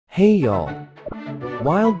Hey y'all!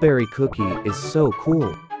 Wildberry cookie is so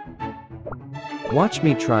cool. Watch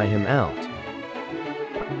me try him out.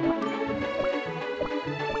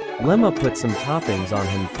 Lemma put some toppings on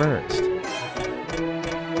him first.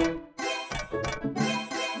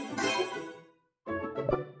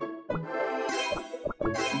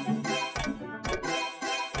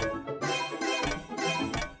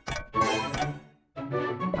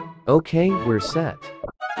 Okay, we're set.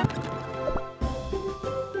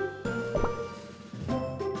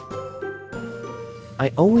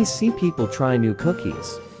 I always see people try new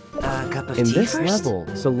cookies in this level,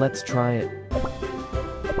 so let's try it.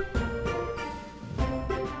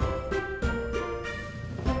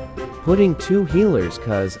 Putting 2 healers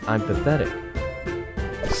cause I'm pathetic.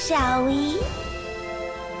 Shall we?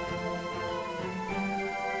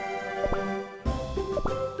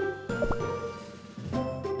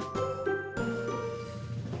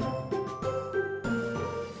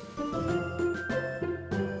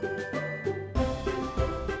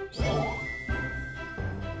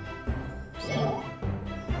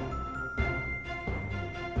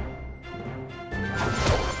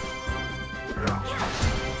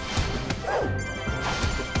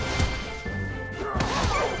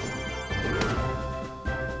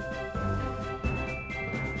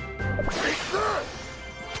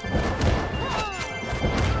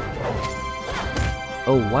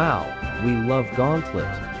 Oh wow, we love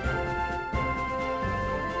Gauntlet.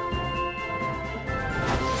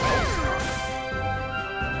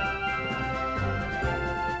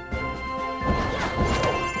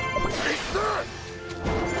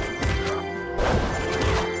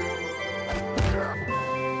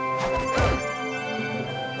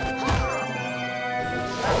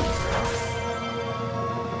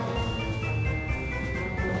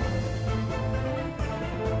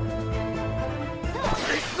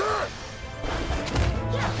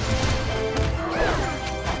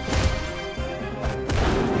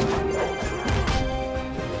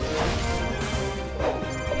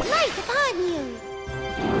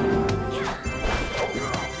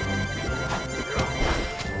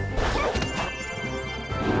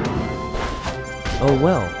 Oh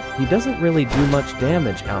well, he doesn't really do much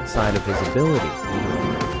damage outside of his ability.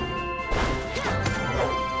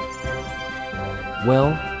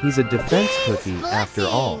 Well, he's a defense cookie after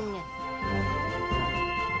all.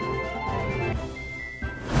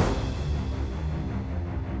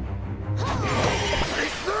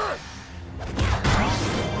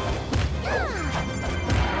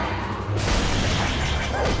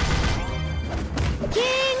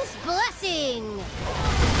 King's blessing!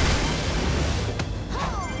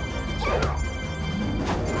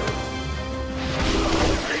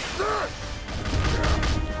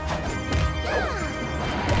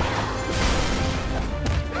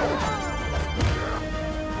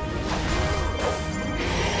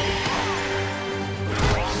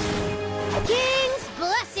 King's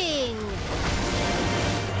blessing!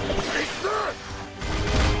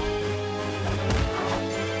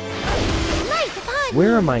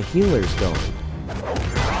 Where are my healers going?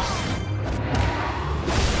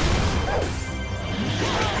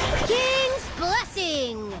 King's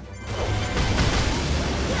blessing!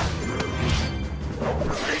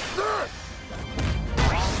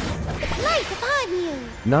 Light upon you!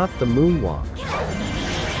 Not the moonwalk.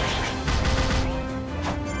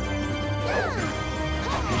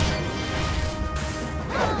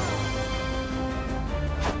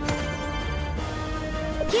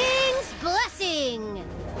 King's blessing!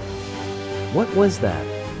 What was that?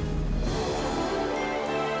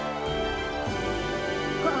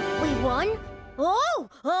 We won? Oh,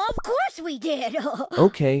 of course we did!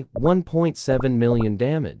 Okay, 1.7 million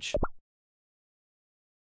damage.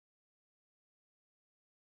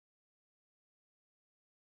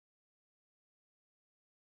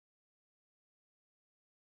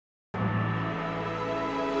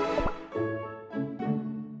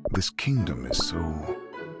 This kingdom is so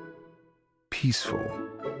peaceful.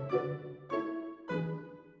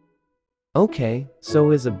 Okay,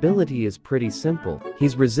 so his ability is pretty simple.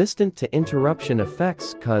 He's resistant to interruption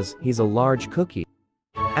effects cause he's a large cookie.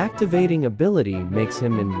 Activating ability makes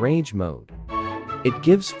him in rage mode. It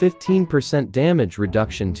gives 15% damage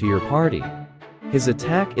reduction to your party. His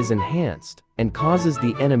attack is enhanced and causes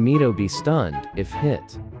the enemy to be stunned if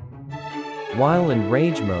hit. While in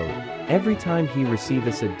rage mode, every time he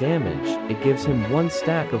receives a damage, it gives him 1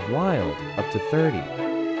 stack of wild, up to 30.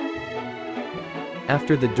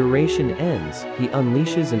 After the duration ends, he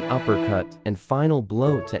unleashes an uppercut and final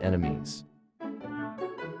blow to enemies.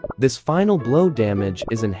 This final blow damage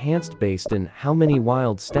is enhanced based on how many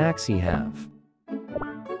wild stacks he have.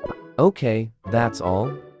 Okay, that's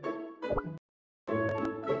all.